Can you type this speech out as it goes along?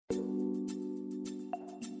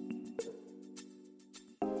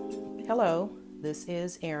Hello, this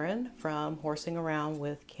is Erin from Horsing Around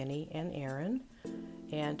with Kenny and Erin,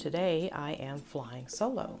 and today I am flying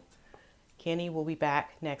solo. Kenny will be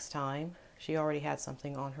back next time. She already had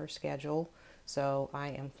something on her schedule, so I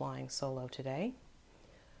am flying solo today.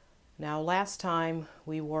 Now, last time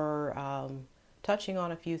we were touching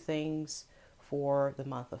on a few things for the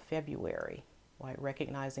month of February, like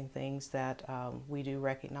recognizing things that we do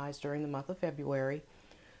recognize during the month of February.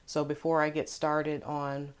 So before I get started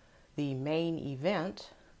on the main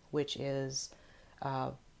event, which is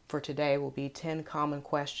for today will be 10 common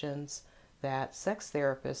questions that sex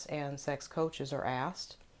therapists and sex coaches are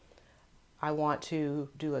asked, I want to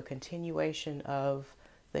do a continuation of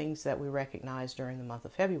things that we recognize during the month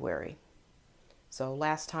of February. So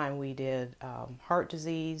last time we did heart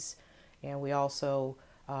disease, and we also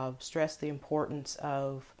stressed the importance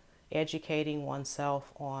of educating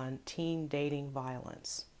oneself on teen dating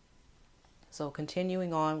violence. So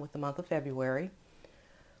continuing on with the month of February,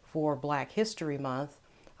 for Black History Month,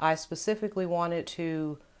 I specifically wanted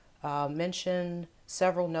to mention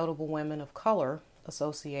several notable women of color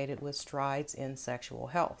associated with strides in sexual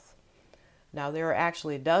health. Now, there are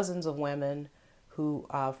actually dozens of women who,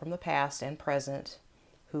 from the past and present,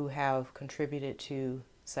 who have contributed to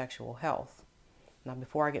sexual health. Now,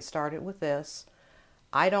 before I get started with this,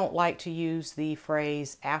 I don't like to use the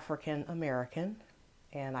phrase African American,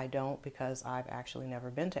 and I don't because I've actually never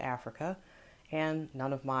been to Africa, and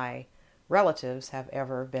none of my relatives have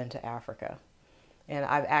ever been to Africa. And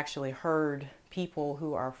I've actually heard people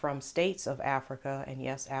who are from states of Africa, and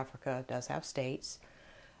yes, Africa does have states.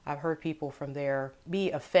 I've heard people from there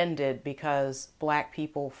be offended because Black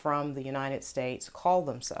people from the United States call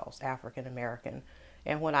themselves African American.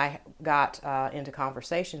 And when I got into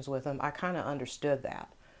conversations with them, I kind of understood that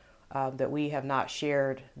we have not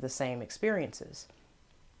shared the same experiences.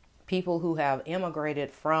 People who have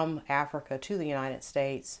immigrated from Africa to the United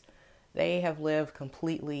States, they have lived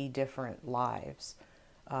completely different lives.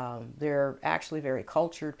 They're actually very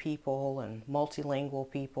cultured people and multilingual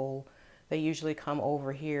people. They usually come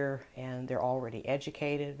over here and they're already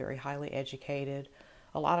educated, very highly educated.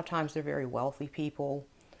 A lot of times they're very wealthy people.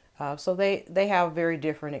 So they have very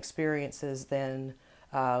different experiences than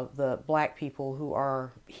the Black people who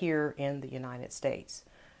are here in the United States.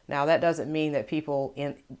 Now, that doesn't mean that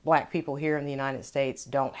Black people here in the United States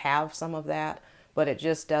don't have some of that, but it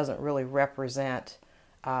just doesn't really represent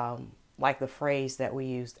like the phrase that we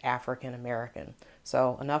used, African American.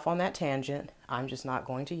 So enough on that tangent. I'm just not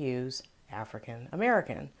going to use African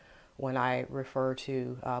American when I refer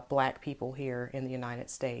to Black people here in the United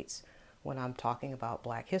States when I'm talking about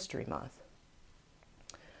Black History Month.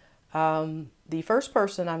 The first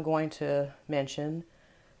person I'm going to mention,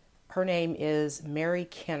 her name is Mary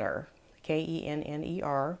Kenner,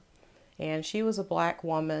 Kenner, and she was a Black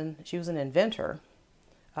woman. She was an inventor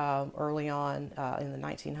early on in the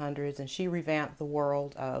 1900s, and she revamped the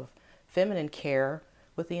world of feminine care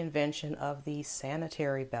with the invention of the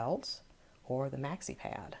sanitary belts, or the maxi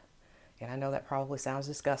pad. And I know that probably sounds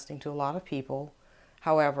disgusting to a lot of people.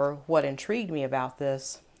 However, what intrigued me about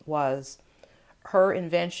this was her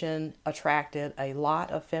invention attracted a lot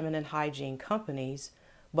of feminine hygiene companies,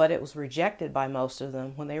 but it was rejected by most of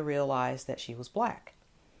them when they realized that she was Black.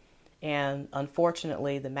 And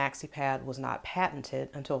unfortunately, the maxi pad was not patented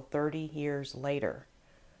until 30 years later.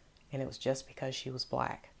 And it was just because she was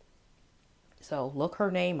Black. So look her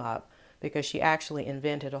name up, because she actually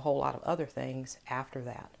invented a whole lot of other things after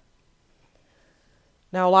that.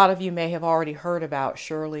 Now, a lot of you may have already heard about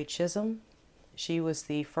Shirley Chisholm. She was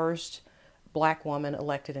the first Black woman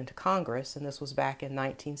elected into Congress, and this was back in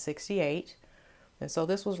 1968. And so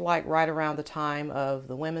this was like right around the time of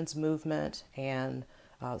the women's movement and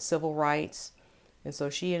civil rights. And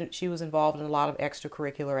so she was involved in a lot of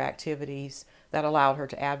extracurricular activities that allowed her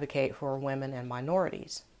to advocate for women and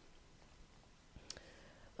minorities.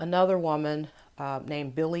 Another woman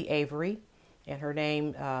named Billie Avery, and her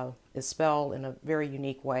name is spelled in a very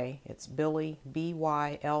unique way. It's Billie,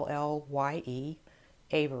 Byllie,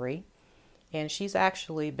 Avery. And she's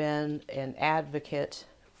actually been an advocate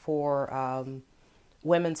for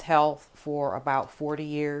women's health for about 40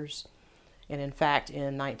 years. And in fact,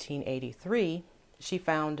 in 1983, she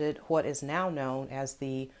founded what is now known as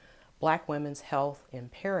the Black Women's Health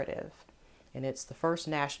Imperative. And it's the first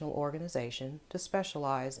national organization to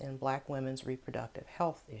specialize in Black women's reproductive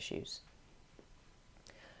health issues.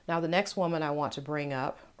 Now, the next woman I want to bring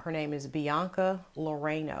up, her name is Bianca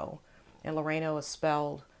Laureno, and Laureno is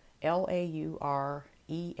spelled Laureano.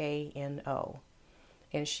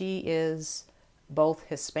 And she is both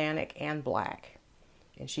Hispanic and Black.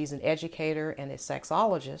 And she's an educator and a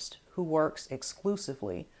sexologist who works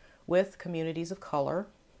exclusively with communities of color,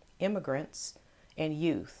 immigrants, and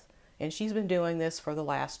youth. And she's been doing this for the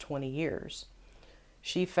last 20 years.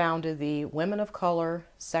 She founded the Women of Color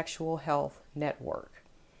Sexual Health Network.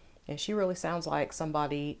 And she really sounds like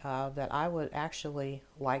somebody that I would actually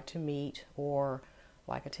like to meet or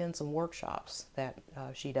like attend some workshops that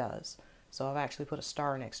she does. So I've actually put a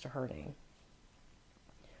star next to her name.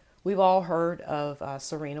 We've all heard of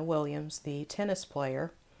Serena Williams, the tennis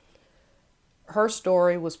player. Her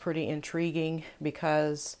story was pretty intriguing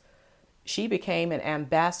because she became an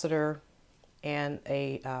ambassador and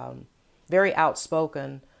a very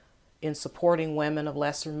outspoken in supporting women of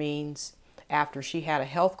lesser means after she had a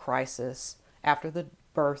health crisis after the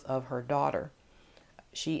birth of her daughter.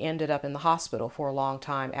 She ended up in the hospital for a long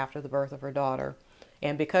time after the birth of her daughter.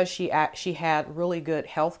 And because she had really good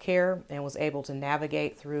health care and was able to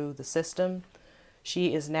navigate through the system,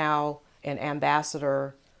 she is now an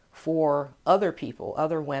ambassador for other people,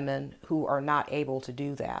 other women who are not able to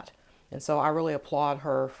do that. And so I really applaud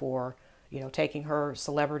her for, taking her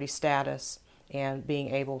celebrity status and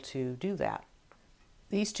being able to do that.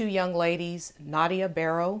 These two young ladies, Nadia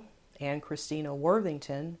Barrow and Christina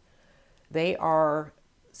Worthington, they are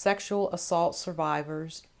sexual assault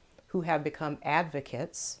survivors who have become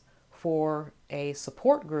advocates for a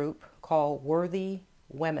support group called Worthy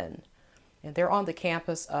Women. And they're on the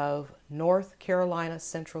campus of North Carolina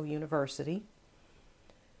Central University.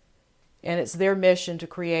 And it's their mission to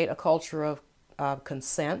create a culture of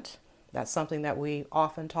consent. That's something that we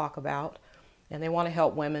often talk about. And they want to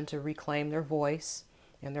help women to reclaim their voice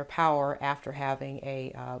and their power after having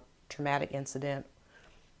a traumatic incident,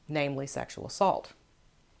 namely sexual assault.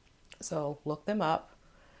 So look them up,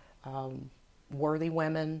 Worthy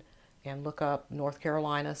Women, and look up North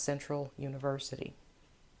Carolina Central University.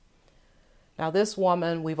 Now this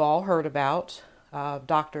woman we've all heard about,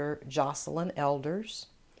 Dr. Jocelyn Elders.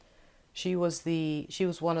 She was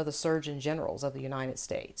one of the Surgeon Generals of the United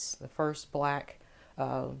States, the first black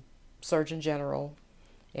Surgeon General,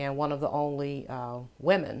 and one of the only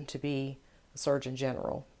women to be a Surgeon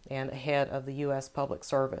General and head of the U.S. Public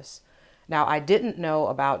Service. Now, I didn't know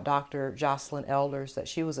about Dr. Jocelyn Elders that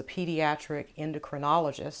she was a pediatric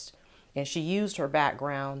endocrinologist, and she used her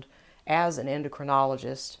background as an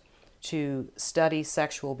endocrinologist to study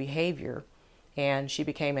sexual behavior, and she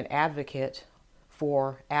became an advocate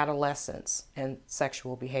for adolescence and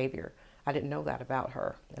sexual behavior. I didn't know that about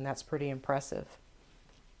her, and that's pretty impressive.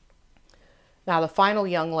 Now, the final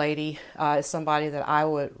young lady is somebody that I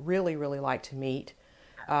would really, really like to meet.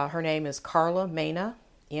 Her name is Carla Mena,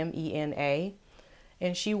 M-E-N-A,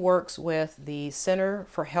 and she works with the Center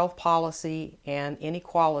for Health Policy and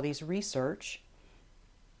Inequalities Research.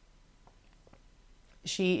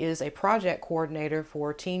 She is a project coordinator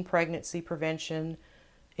for Teen Pregnancy Prevention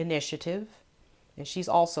Initiative, and she's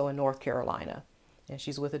also in North Carolina. And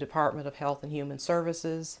she's with the Department of Health and Human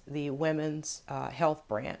Services, the Women's Health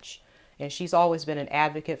Branch. And she's always been an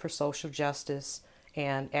advocate for social justice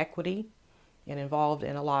and equity and involved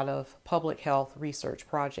in a lot of public health research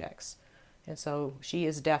projects. And so she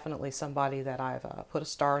is definitely somebody that I've put a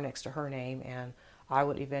star next to her name, and I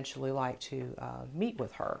would eventually like to meet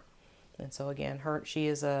with her. And so again, she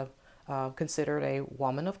is considered a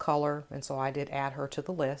woman of color, and so I did add her to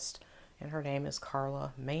the list, and her name is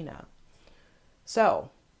Carla Mena.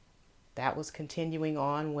 So that was continuing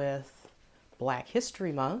on with Black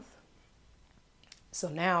History Month. So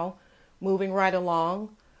now, moving right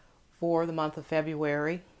along for the month of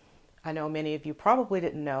February, I know many of you probably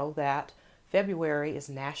didn't know that February is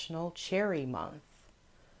National Cherry Month.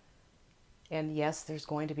 And yes, there's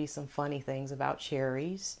going to be some funny things about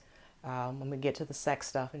cherries. I'm going to get to the sex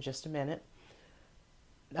stuff in just a minute.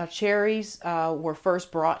 Now, cherries were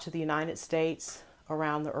first brought to the United States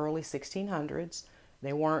around the early 1600s.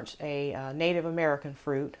 They weren't a Native American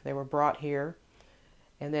fruit. They were brought here.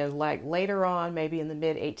 And then later on, maybe in the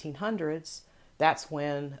mid-1800s, that's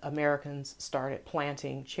when Americans started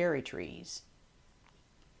planting cherry trees.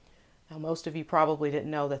 Now, most of you probably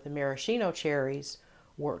didn't know that the maraschino cherries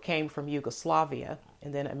came from Yugoslavia,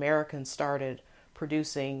 and then Americans started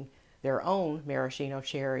producing their own maraschino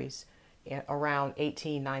cherries around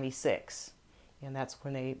 1896. And that's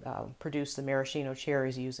when they produced the maraschino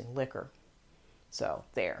cherries using liquor. So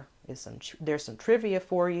there's some trivia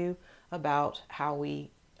for you about how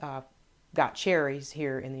we got cherries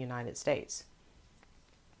here in the United States.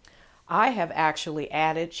 I have actually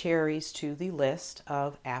added cherries to the list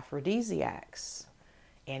of aphrodisiacs.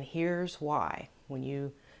 And here's why. When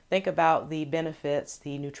you think about the benefits,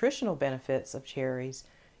 the nutritional benefits of cherries,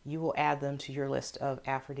 you will add them to your list of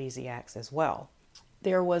aphrodisiacs as well.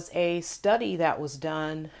 There was a study that was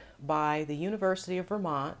done by the University of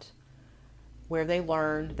Vermont where they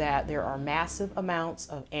learned that there are massive amounts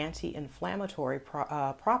of anti-inflammatory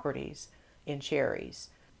properties in cherries.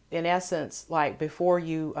 In essence, like before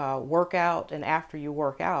you work out and after you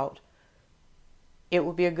work out, it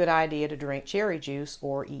would be a good idea to drink cherry juice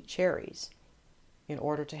or eat cherries in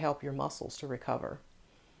order to help your muscles to recover.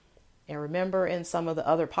 And remember, in some of the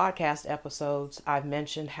other podcast episodes, I've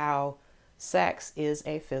mentioned how sex is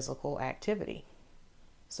a physical activity.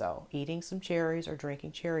 So eating some cherries or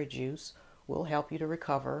drinking cherry juice will help you to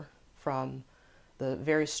recover from the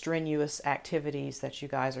very strenuous activities that you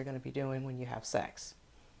guys are going to be doing when you have sex.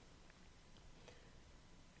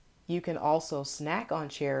 You can also snack on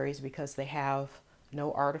cherries because they have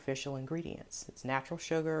no artificial ingredients. It's natural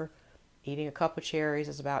sugar. Eating a cup of cherries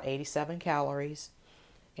is about 87 calories.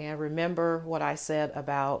 And remember what I said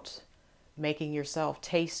about making yourself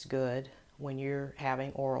taste good when you're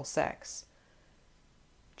having oral sex.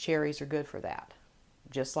 Cherries are good for that.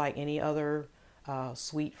 Just like any other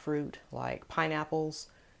sweet fruit like pineapples,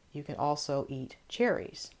 you can also eat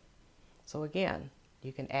cherries. So again,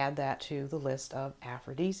 you can add that to the list of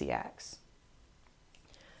aphrodisiacs.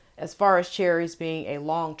 As far as cherries being a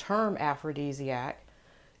long-term aphrodisiac,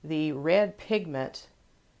 the red pigment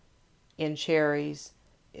in cherries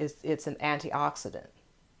it's an antioxidant.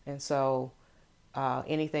 And so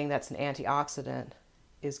anything that's an antioxidant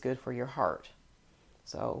is good for your heart.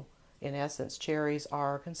 So in essence, cherries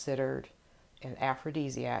are considered an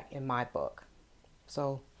aphrodisiac in my book.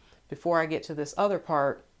 So before I get to this other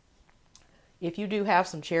part, if you do have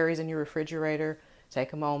some cherries in your refrigerator,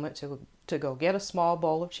 take a moment to go get a small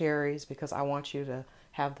bowl of cherries, because I want you to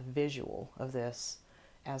have the visual of this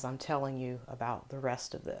as I'm telling you about the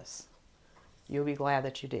rest of this. You'll be glad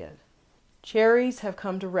that you did. Cherries have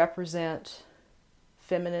come to represent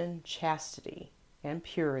feminine chastity and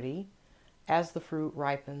purity as the fruit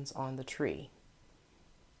ripens on the tree.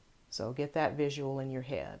 So get that visual in your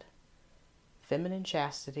head. Feminine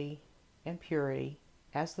chastity and purity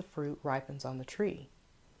as the fruit ripens on the tree.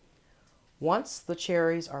 Once the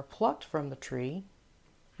cherries are plucked from the tree,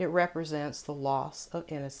 it represents the loss of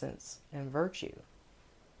innocence and virtue.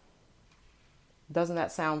 Doesn't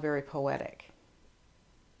that sound very poetic?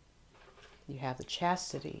 You have the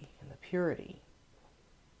chastity and the purity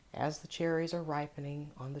as the cherries are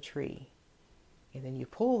ripening on the tree. And then you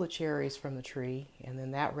pull the cherries from the tree, and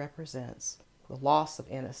then that represents the loss of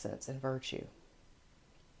innocence and virtue.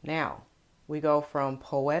 Now, we go from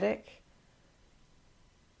poetic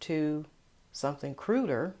to something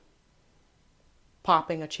cruder,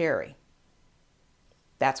 popping a cherry.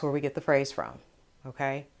 That's where we get the phrase from,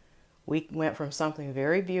 okay? We went from something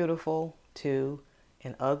very beautiful to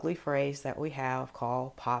an ugly phrase that we have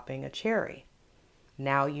called popping a cherry.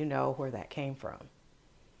 Now you know where that came from.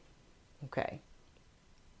 Okay,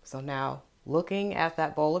 so now looking at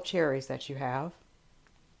that bowl of cherries that you have,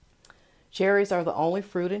 cherries are the only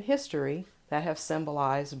fruit in history that have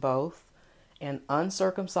symbolized both an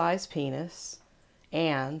uncircumcised penis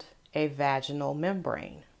and a vaginal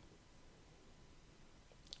membrane.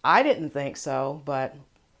 I didn't think so, but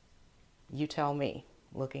you tell me,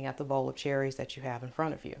 looking at the bowl of cherries that you have in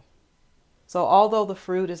front of you. So although the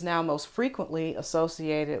fruit is now most frequently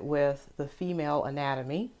associated with the female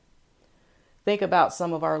anatomy, think about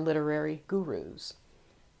some of our literary gurus.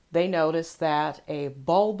 They noticed that a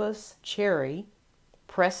bulbous cherry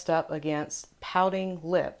pressed up against pouting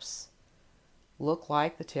lips look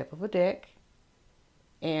like the tip of a dick,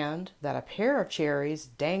 and that a pair of cherries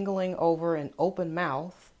dangling over an open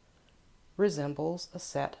mouth resembles a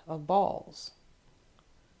set of balls.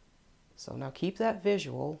 So now keep that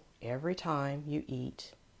visual every time you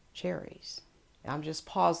eat cherries. I'm just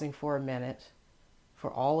pausing for a minute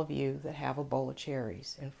for all of you that have a bowl of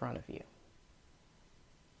cherries in front of you.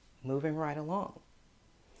 Moving right along.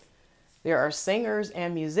 There are singers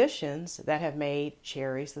and musicians that have made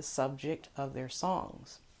cherries the subject of their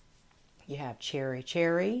songs. You have Cherry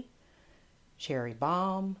Cherry, Cherry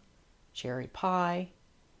Bomb, Cherry Pie,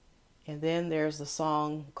 and then there's the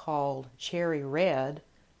song called Cherry Red,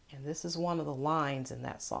 and this is one of the lines in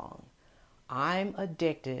that song. I'm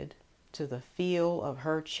addicted to the feel of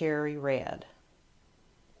her cherry red.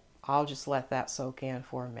 I'll just let that soak in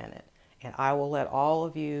for a minute, and I will let all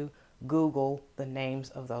of you Google the names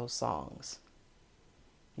of those songs.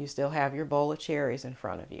 You still have your bowl of cherries in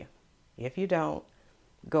front of you. If you don't,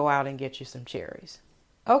 go out and get you some cherries.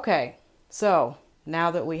 Okay, so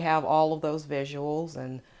now that we have all of those visuals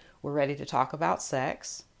and we're ready to talk about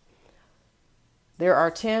sex, there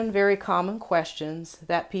are 10 very common questions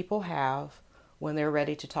that people have when they're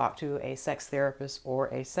ready to talk to a sex therapist or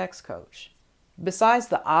a sex coach. Besides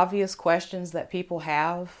the obvious questions that people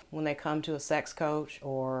have when they come to a sex coach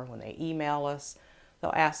or when they email us,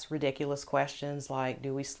 they'll ask ridiculous questions like,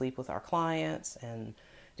 do we sleep with our clients? And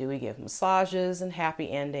do we give massages and happy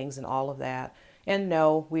endings and all of that? And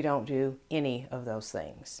no, we don't do any of those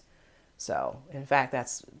things. So, in fact,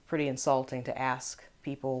 that's pretty insulting to ask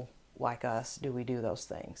people like us, do we do those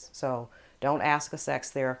things? So, don't ask a sex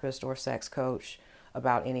therapist or sex coach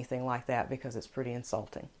about anything like that because it's pretty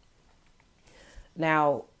insulting.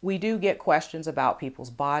 Now, we do get questions about people's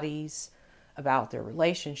bodies, about their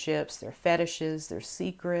relationships, their fetishes, their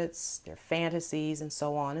secrets, their fantasies, and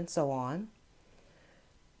so on and so on.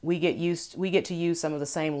 We get to use some of the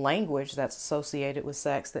same language that's associated with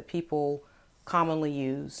sex that people commonly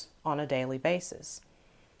use on a daily basis.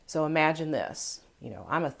 So imagine this,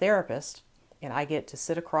 I'm a therapist and I get to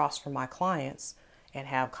sit across from my clients and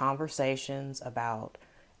have conversations about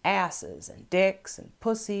asses and dicks and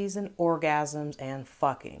pussies and orgasms and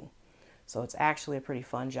fucking. So it's actually a pretty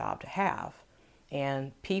fun job to have.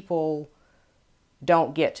 And people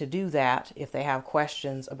don't get to do that if they have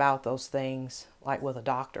questions about those things, like with a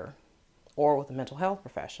doctor or with a mental health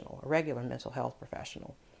professional, a regular mental health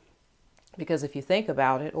professional. Because if you think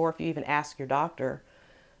about it, or if you even ask your doctor,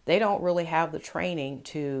 they don't really have the training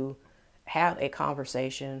to have a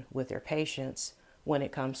conversation with their patients when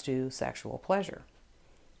it comes to sexual pleasure.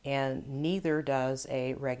 And neither does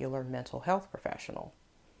a regular mental health professional.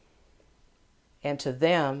 And to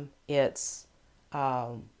them, it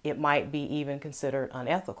might be even considered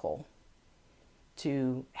unethical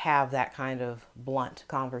to have that kind of blunt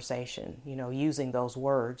conversation, using those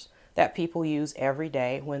words that people use every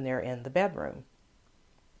day when they're in the bedroom.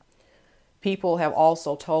 People have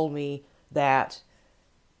also told me that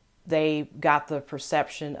they got the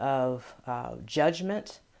perception of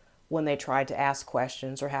judgment when they tried to ask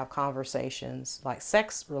questions or have conversations, like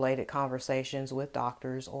sex-related conversations with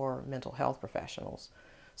doctors or mental health professionals.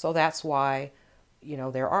 So that's why,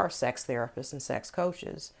 there are sex therapists and sex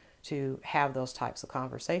coaches to have those types of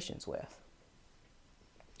conversations with.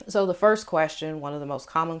 So the first question, one of the most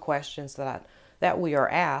common questions that we are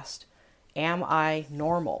asked, am I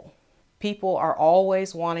normal? People are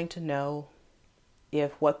always wanting to know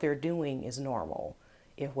if what they're doing is normal,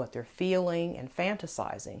 if what they're feeling and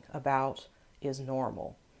fantasizing about is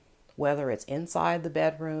normal, whether it's inside the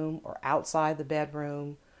bedroom or outside the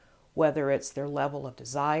bedroom, whether it's their level of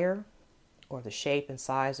desire or the shape and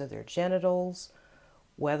size of their genitals,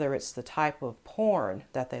 whether it's the type of porn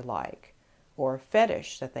that they like or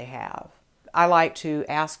fetish that they have. I like to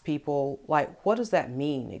ask people, what does that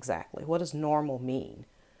mean exactly? What does normal mean?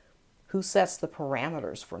 Who sets the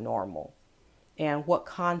parameters for normal? And what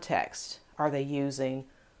context are they using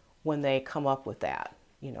when they come up with that,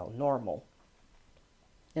 normal?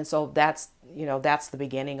 And so that's the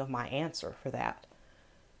beginning of my answer for that.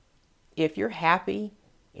 If you're happy,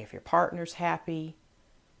 if your partner's happy,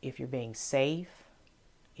 if you're being safe,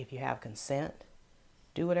 if you have consent,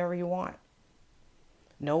 do whatever you want.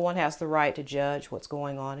 No one has the right to judge what's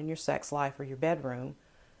going on in your sex life or your bedroom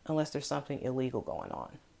unless there's something illegal going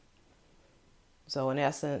on. So in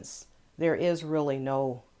essence, there is really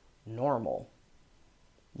no normal.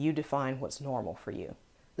 You define what's normal for you.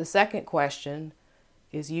 The second question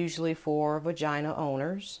is usually for vagina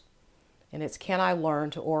owners, and it's, can I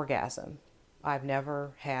learn to orgasm? I've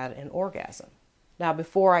never had an orgasm. Now,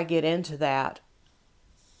 before I get into that,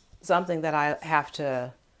 something that I have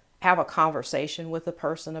to have a conversation with the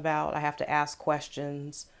person about, I have to ask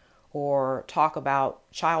questions or talk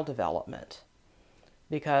about child development.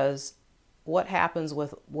 Because what happens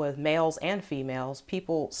with males and females,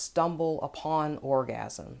 people stumble upon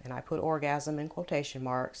orgasm. And I put orgasm in quotation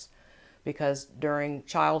marks because during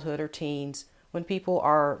childhood or teens, when people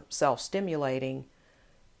are self-stimulating,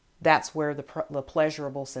 that's where the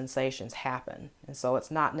pleasurable sensations happen. And so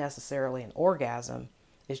it's not necessarily an orgasm.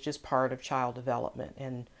 It's just part of child development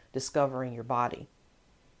and discovering your body.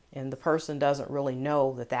 And the person doesn't really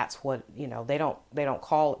know that that's what, they don't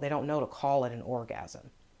know to call it an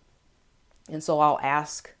orgasm. And so I'll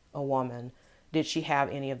ask a woman, did she have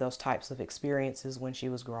any of those types of experiences when she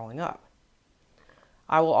was growing up?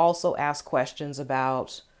 I will also ask questions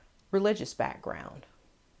about religious background.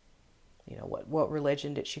 What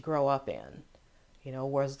religion did she grow up in?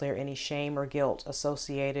 Was there any shame or guilt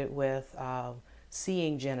associated with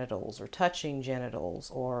seeing genitals or touching genitals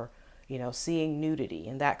or, seeing nudity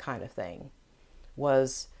and that kind of thing?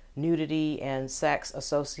 Was nudity and sex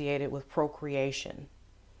associated with procreation?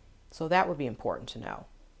 So that would be important to know.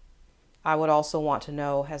 I would also want to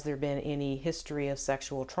know, has there been any history of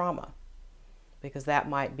sexual trauma? Because that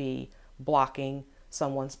might be blocking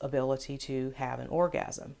someone's ability to have an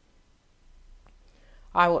orgasm.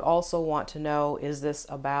 I would also want to know, is this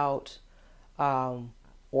about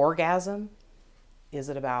orgasm? Is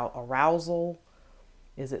it about arousal?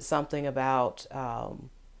 Is it something about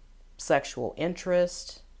sexual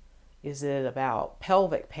interest? Is it about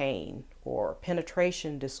pelvic pain or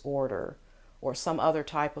penetration disorder or some other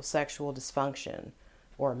type of sexual dysfunction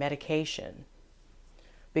or medication?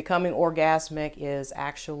 Becoming orgasmic is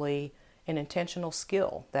actually an intentional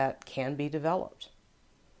skill that can be developed.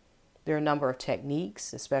 There are a number of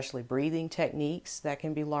techniques, especially breathing techniques, that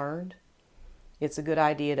can be learned. It's a good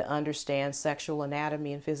idea to understand sexual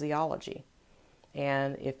anatomy and physiology.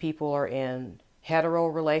 And if people are in hetero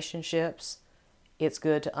relationships, it's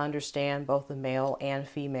good to understand both the male and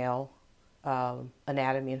female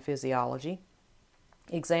anatomy and physiology.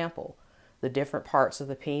 Example, the different parts of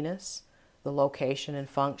the penis, the location and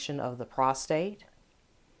function of the prostate,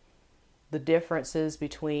 the differences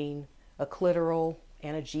between a clitoral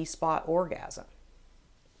and a G-spot orgasm.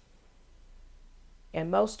 And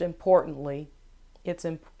most importantly,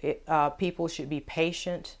 people should be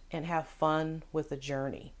patient and have fun with the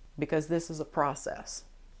journey, because this is a process.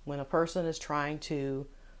 When a person is trying to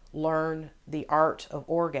learn the art of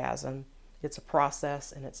orgasm, it's a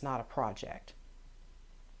process and it's not a project.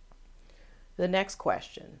 The next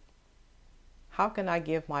question, how can I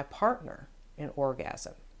give my partner an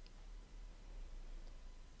orgasm?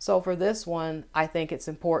 So for this one, I think it's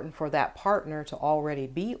important for that partner to already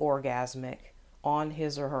be orgasmic on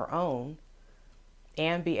his or her own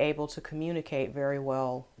and be able to communicate very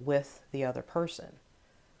well with the other person.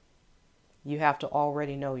 You have to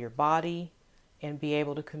already know your body and be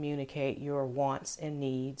able to communicate your wants and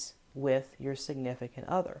needs with your significant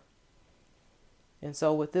other. And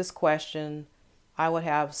so with this question, I would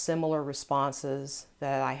have similar responses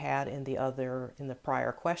that I had in the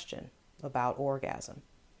prior question about orgasm.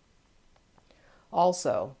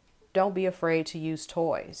 Also, don't be afraid to use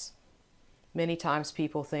toys. Many times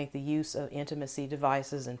people think the use of intimacy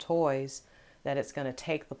devices and toys, that it's going to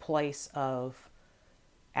take the place of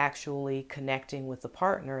actually connecting with the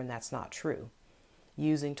partner, and that's not true.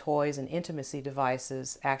 Using toys and intimacy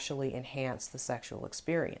devices actually enhance the sexual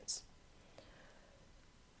experience.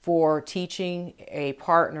 For teaching a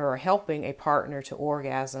partner or helping a partner to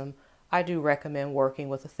orgasm, I do recommend working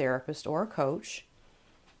with a therapist or a coach.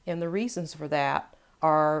 And the reasons for that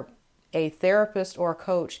are a therapist or a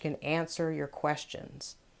coach can answer your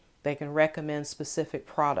questions. They can recommend specific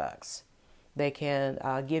products. They can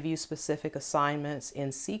give you specific assignments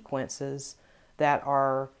in sequences that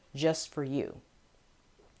are just for you.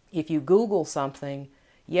 If you Google something,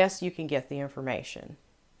 yes, you can get the information.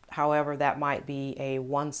 However, that might be a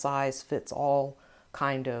one-size-fits-all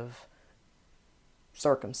kind of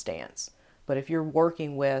circumstance. But if you're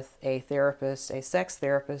working with a therapist, a sex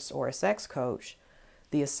therapist, or a sex coach,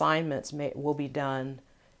 the assignments will be done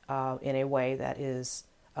in a way that is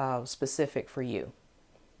specific for you.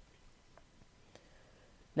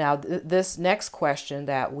 Now, this next question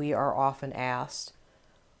that we are often asked,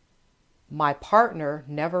 my partner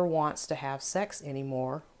never wants to have sex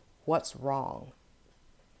anymore. What's wrong?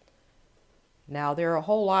 Now, there are a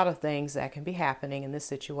whole lot of things that can be happening in this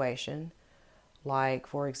situation, like,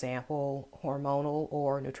 for example, hormonal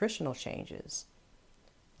or nutritional changes,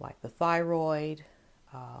 like the thyroid,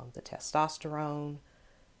 the testosterone,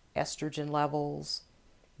 estrogen levels,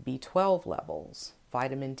 B12 levels,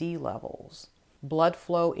 vitamin D levels, blood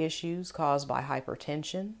flow issues caused by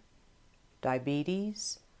hypertension,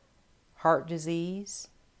 diabetes, heart disease,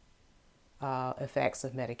 effects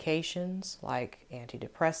of medications like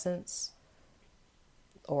antidepressants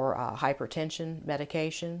or hypertension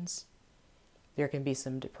medications. There can be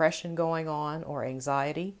some depression going on or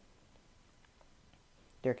anxiety.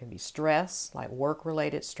 There can be stress, like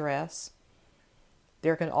work-related stress.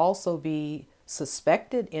 There can also be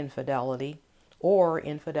suspected infidelity, or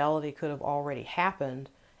infidelity could have already happened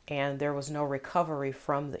and there was no recovery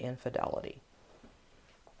from the infidelity.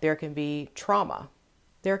 There can be trauma.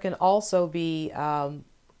 There can also be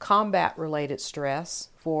combat-related stress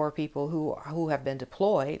for people who have been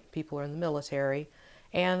deployed, people who are in the military,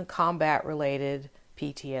 and combat-related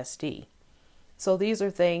PTSD. So these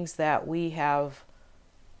are things that we have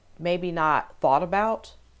maybe not thought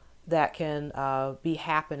about that can be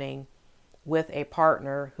happening with a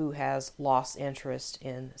partner who has lost interest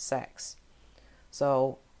in sex.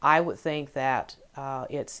 So I would think that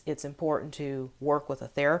it's important to work with a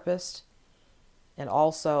therapist and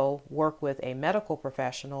also work with a medical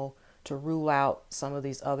professional to rule out some of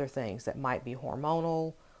these other things that might be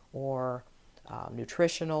hormonal or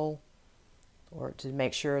nutritional, or to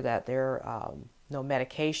make sure that there are no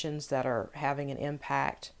medications that are having an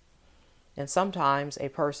impact. And sometimes a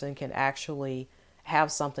person can actually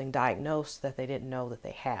have something diagnosed that they didn't know that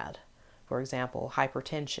they had. For example,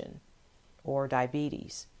 hypertension or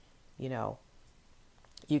diabetes. You know,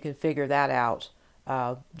 you can figure that out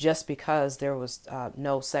just because there was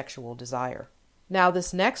no sexual desire. Now,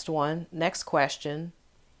 this next question,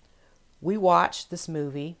 we watched this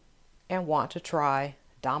movie and want to try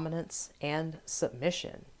dominance and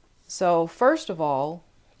submission. So, first of all,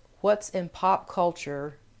 what's in pop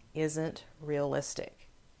culture isn't realistic.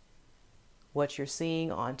 What you're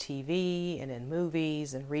seeing on TV and in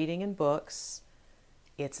movies and reading in books,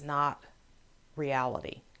 it's not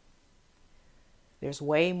reality. There's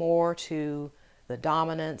way more to the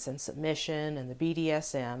dominance and submission and the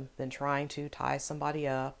BDSM than trying to tie somebody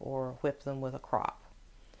up or whip them with a crop.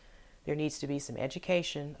 There needs to be some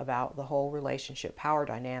education about the whole relationship power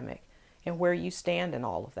dynamic and where you stand in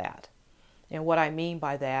all of that. And what I mean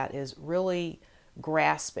by that is really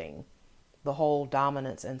grasping the whole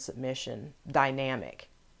dominance and submission dynamic,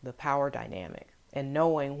 the power dynamic, and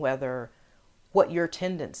knowing what your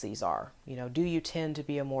tendencies are. You know, do you tend to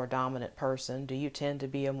be a more dominant person? Do you tend to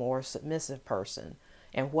be a more submissive person?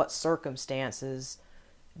 And what circumstances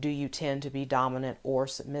do you tend to be dominant or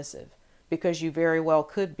submissive? Because you very well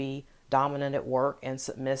could be dominant at work and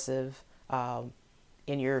submissive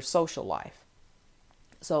in your social life.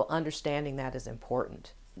 So understanding that is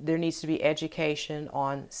important. There needs to be education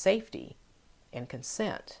on safety and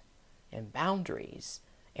consent and boundaries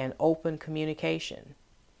and open communication.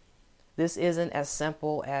 This isn't as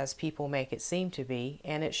simple as people make it seem to be,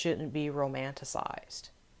 and it shouldn't be romanticized.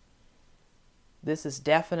 This is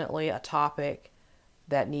definitely a topic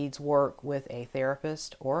that needs work with a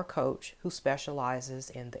therapist or a coach who specializes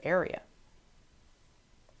in the area.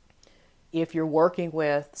 If you're working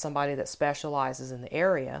with somebody that specializes in the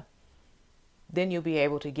area, then you'll be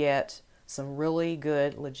able to get some really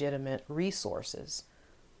good, legitimate resources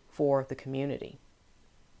for the community.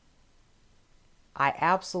 I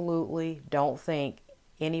absolutely don't think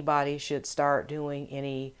anybody should start doing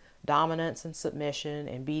any dominance and submission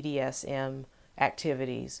and BDSM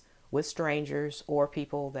activities with strangers or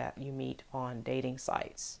people that you meet on dating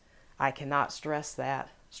sites. I cannot stress that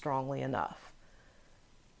strongly enough.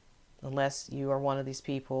 Unless you are one of these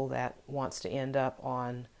people that wants to end up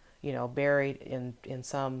on, buried in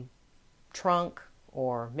some trunk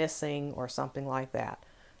or missing or something like that.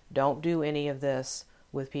 Don't do any of this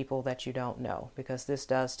with people that you don't know, because this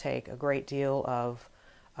does take a great deal of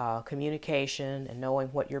communication and knowing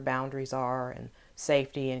what your boundaries are and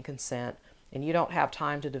safety and consent. And you don't have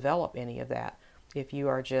time to develop any of that if you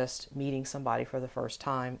are just meeting somebody for the first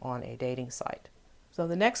time on a dating site. So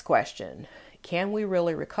the next question, can we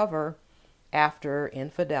really recover after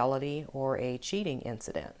infidelity or a cheating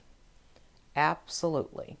incident?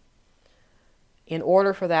 Absolutely. In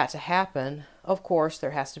order for that to happen, of course,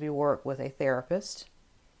 there has to be work with a therapist.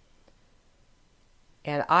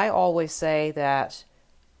 And I always say that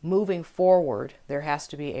moving forward, there has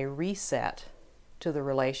to be a reset to the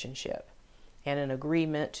relationship and an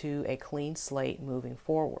agreement to a clean slate moving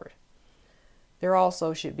forward. There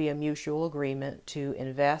also should be a mutual agreement to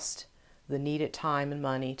invest the needed time and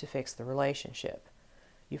money to fix the relationship.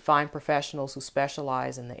 You find professionals who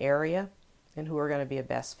specialize in the area and who are going to be a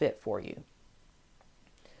best fit for you.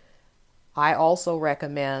 I also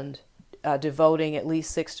recommend devoting at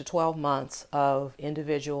least 6 to 12 months of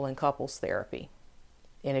individual and couples therapy.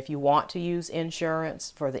 And if you want to use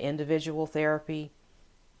insurance for the individual therapy,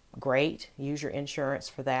 great, use your insurance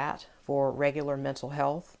for that, for regular mental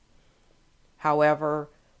health. However,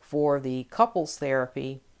 for the couples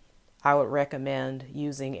therapy, I would recommend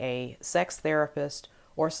using a sex therapist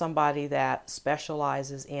or somebody that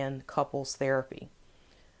specializes in couples therapy.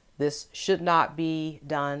 This should not be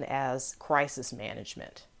done as crisis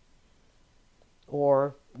management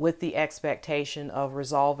or with the expectation of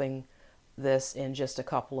resolving this in just a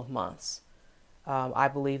couple of months. I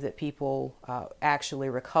believe that people actually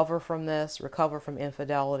recover from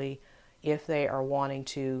infidelity, if they are wanting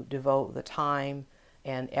to devote the time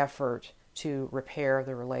and effort to repair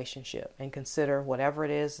the relationship and consider whatever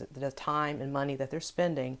it is, the time and money that they're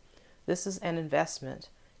spending, this is an investment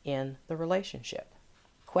in the relationship.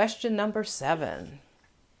 Question number 7.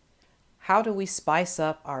 How do we spice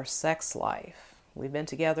up our sex life? We've been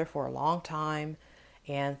together for a long time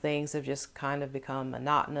and things have just kind of become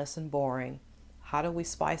monotonous and boring. How do we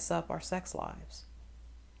spice up our sex lives?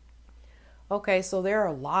 Okay, so there are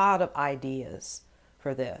a lot of ideas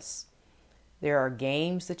for this. There are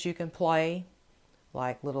games that you can play,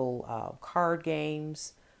 like little card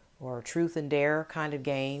games or truth and dare kind of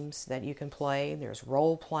games that you can play. There's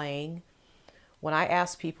role playing. When I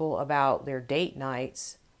ask people about their date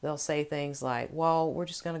nights, they'll say things like, well, we're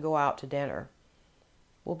just going to go out to dinner.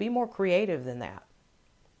 Well, be more creative than that.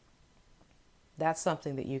 That's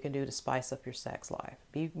something that you can do to spice up your sex life.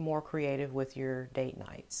 Be more creative with your date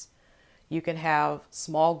nights. You can have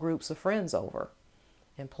small groups of friends over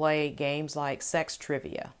and play games like sex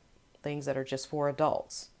trivia, things that are just for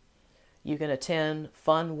adults. You can attend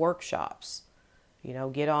fun workshops.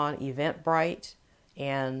 Get on Eventbrite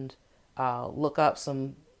and look up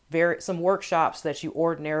some workshops that you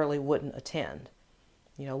ordinarily wouldn't attend.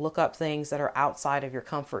 Look up things that are outside of your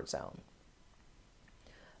comfort zone.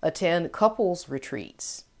 Attend couples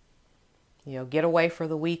retreats. Get away for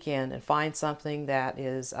the weekend and find something that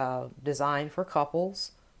is designed for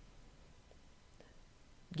couples.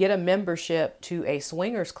 Get a membership to a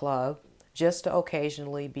swingers club just to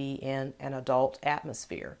occasionally be in an adult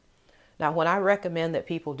atmosphere. Now, when I recommend that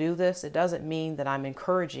people do this, it doesn't mean that I'm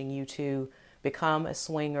encouraging you to become a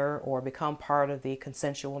swinger or become part of the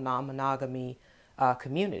consensual non-monogamy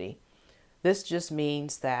community. This just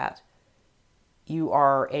means that you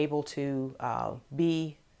are able to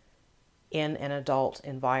be in an adult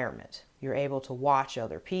environment. You're able to watch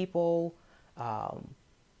other people, and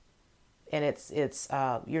it's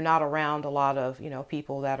you're not around a lot of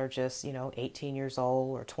people that are just 18 years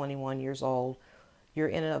old or 21 years old. You're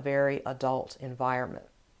in a very adult environment,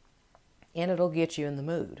 and it'll get you in the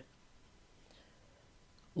mood.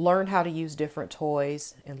 Learn how to use different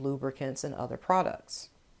toys and lubricants and other products.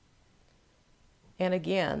 And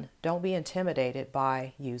again, don't be intimidated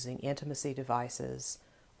by using intimacy devices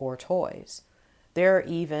or toys. There are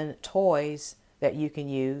even toys that you can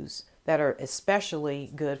use that are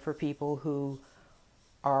especially good for people who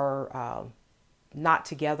are not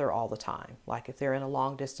together all the time, like if they're in a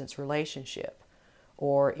long distance relationship,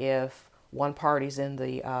 or if one party's in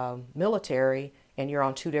the military and you're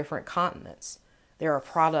on 2 different continents. There are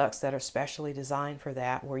products that are specially designed for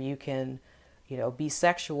that, where you can, be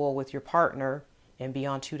sexual with your partner and be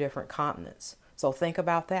on 2 different continents. So think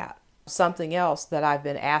about that. Something else that I've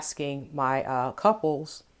been asking my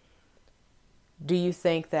couples, do you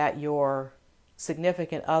think that your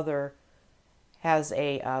significant other has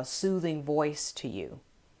a soothing voice to you?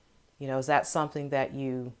 Is that something that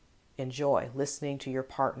you enjoy, listening to your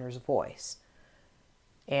partner's voice?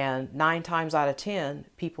 And 9 times out of 10,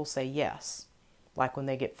 people say yes. Like when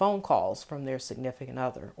they get phone calls from their significant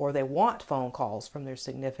other, or they want phone calls from their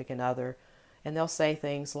significant other, and they'll say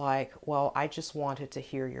things like, well, I just wanted to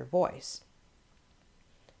hear your voice.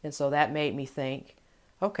 And so that made me think,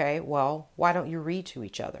 okay, well, why don't you read to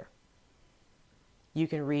each other? You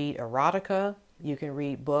can read erotica. You can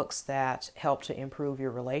read books that help to improve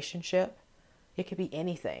your relationship. It could be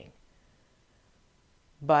anything.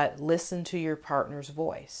 But listen to your partner's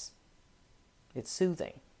voice. It's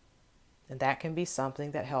soothing. And that can be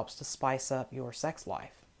something that helps to spice up your sex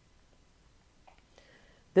life.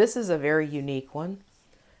 This is a very unique one,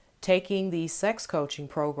 taking the sex coaching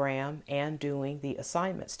program and doing the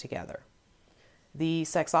assignments together. The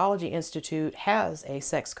Sexology Institute has a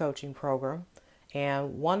sex coaching program,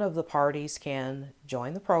 and one of the parties can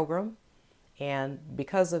join the program, and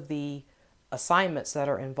because of the assignments that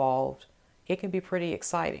are involved, it can be pretty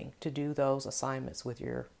exciting to do those assignments with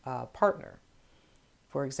your partner.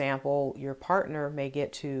 For example, your partner may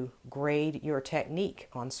get to grade your technique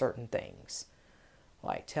on certain things,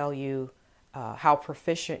 like tell you how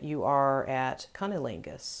proficient you are at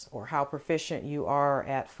cunnilingus, or how proficient you are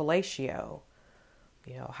at fellatio,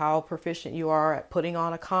 how proficient you are at putting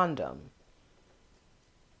on a condom.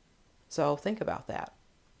 So think about that.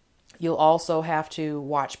 You'll also have to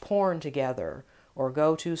watch porn together or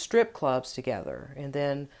go to strip clubs together and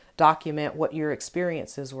then document what your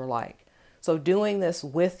experiences were like. So doing this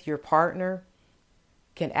with your partner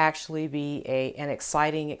can actually be an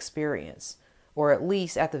exciting experience, or at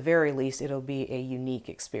least, at the very least, it'll be a unique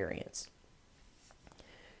experience.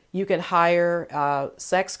 You can hire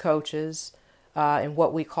sex coaches in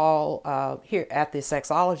what we call, here at the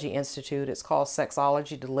Sexology Institute, it's called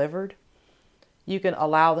Sexology Delivered. You can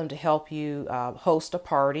allow them to help you host a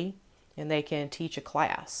party, and they can teach a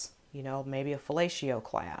class, maybe a fellatio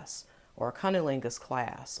class, or a cunnilingus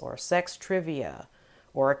class, or a sex trivia,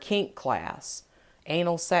 or a kink class,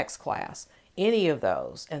 anal sex class, any of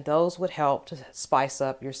those. And those would help to spice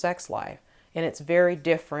up your sex life. And it's very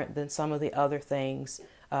different than some of the other things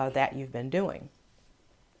that you've been doing.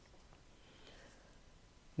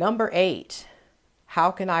 Number 8,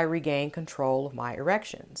 how can I regain control of my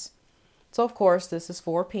erections? So of course, this is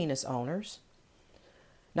for penis owners.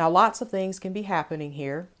 Now, lots of things can be happening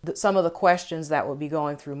here. Some of the questions that would be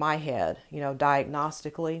going through my head,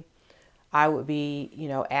 diagnostically, I would be,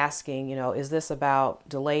 asking, is this about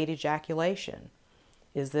delayed ejaculation?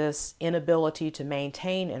 Is this inability to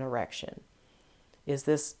maintain an erection? Is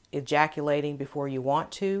this ejaculating before you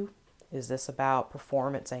want to? Is this about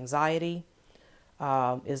performance anxiety?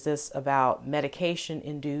 Is this about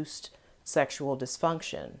medication-induced sexual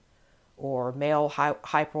dysfunction or male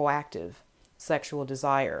hyperactive sexual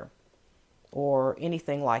desire or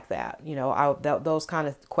anything like that? Those kind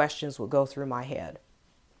of questions would go through my head.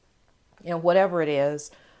 And whatever it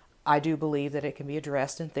is, I do believe that it can be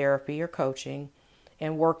addressed in therapy or coaching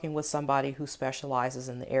and working with somebody who specializes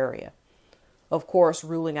in the area. Of course,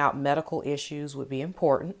 ruling out medical issues would be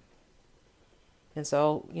important. And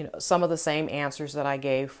so, some of the same answers that I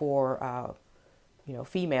gave for,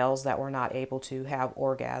 females that were not able to have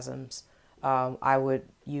orgasms, I would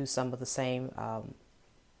use some of the same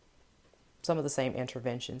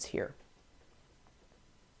interventions here.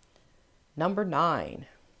 Number 9,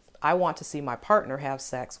 I want to see my partner have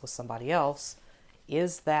sex with somebody else.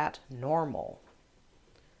 Is that normal?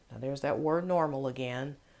 Now, there's that word normal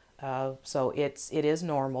again. So it is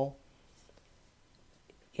normal.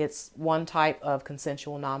 It's one type of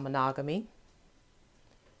consensual non-monogamy.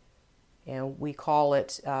 And we call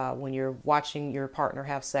it, when you're watching your partner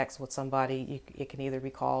have sex with somebody, it can either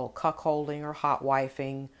be called cuckolding or hot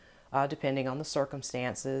wifing, depending on the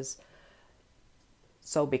circumstances.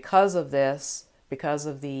 So because of this, because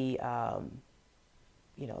of the,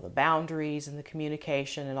 the boundaries and the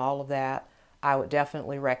communication and all of that, I would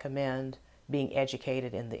definitely recommend being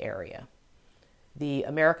educated in the area. The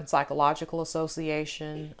American Psychological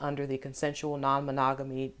Association, under the Consensual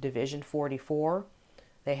Non-Monogamy Division 44,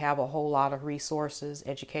 they have a whole lot of resources,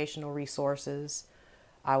 educational resources.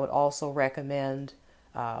 I would also recommend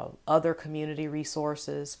other community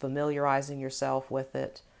resources, familiarizing yourself with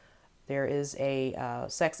it. There is a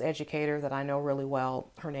sex educator that I know really well.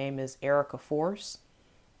 Her name is Erica Force.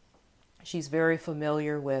 She's very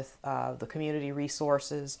familiar with the community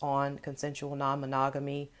resources on consensual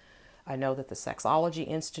non-monogamy. I know that the Sexology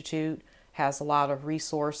Institute has a lot of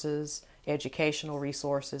resources, educational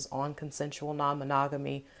resources on consensual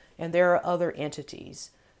non-monogamy, and there are other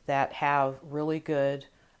entities that have really good,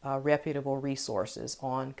 reputable resources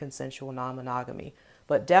on consensual non-monogamy.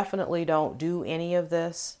 But definitely don't do any of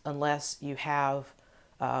this unless you have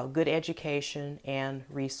good education and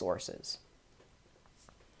resources.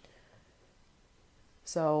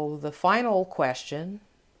 So the final question,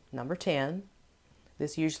 number 10,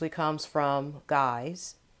 this usually comes from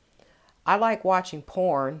guys. I like watching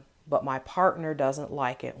porn, but my partner doesn't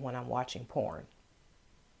like it when I'm watching porn.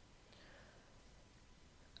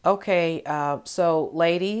 Okay, so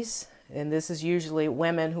ladies, and this is usually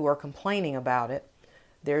women who are complaining about it,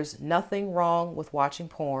 there's nothing wrong with watching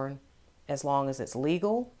porn as long as it's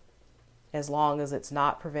legal, as long as it's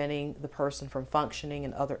not preventing the person from functioning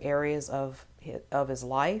in other areas of his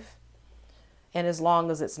life, and as long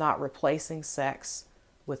as it's not replacing sex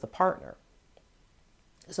with a partner.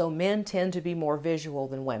 So men tend to be more visual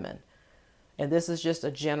than women. And this is just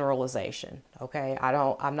a generalization, okay?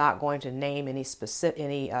 I'm not going to name any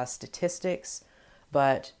statistics,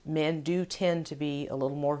 but men do tend to be a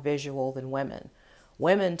little more visual than women.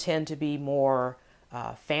 Women tend to be more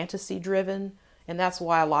fantasy driven, and that's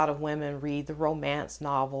why a lot of women read the romance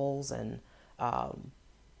novels and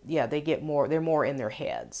they're more in their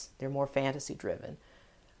heads. They're more fantasy driven.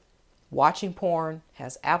 Watching porn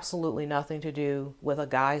has absolutely nothing to do with a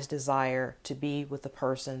guy's desire to be with the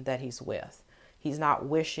person that he's with. He's not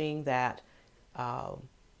wishing that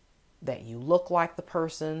you look like the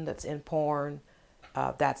person that's in porn.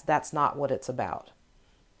 That's not what it's about.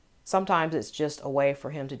 Sometimes it's just a way for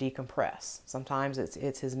him to decompress. Sometimes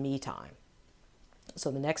it's his me time.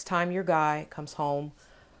 So the next time your guy comes home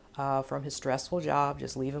from his stressful job,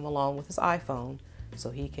 just leave him alone with his iPhone so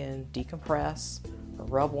he can decompress or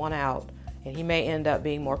rub one out, and he may end up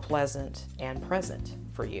being more pleasant and present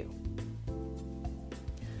for you.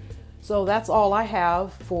 So that's all I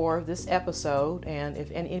have for this episode, and if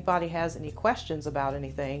anybody has any questions about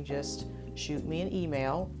anything, just shoot me an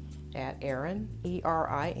email at Erin,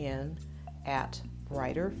 ERIN,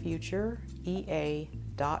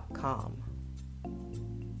 @brighterfutureea.com.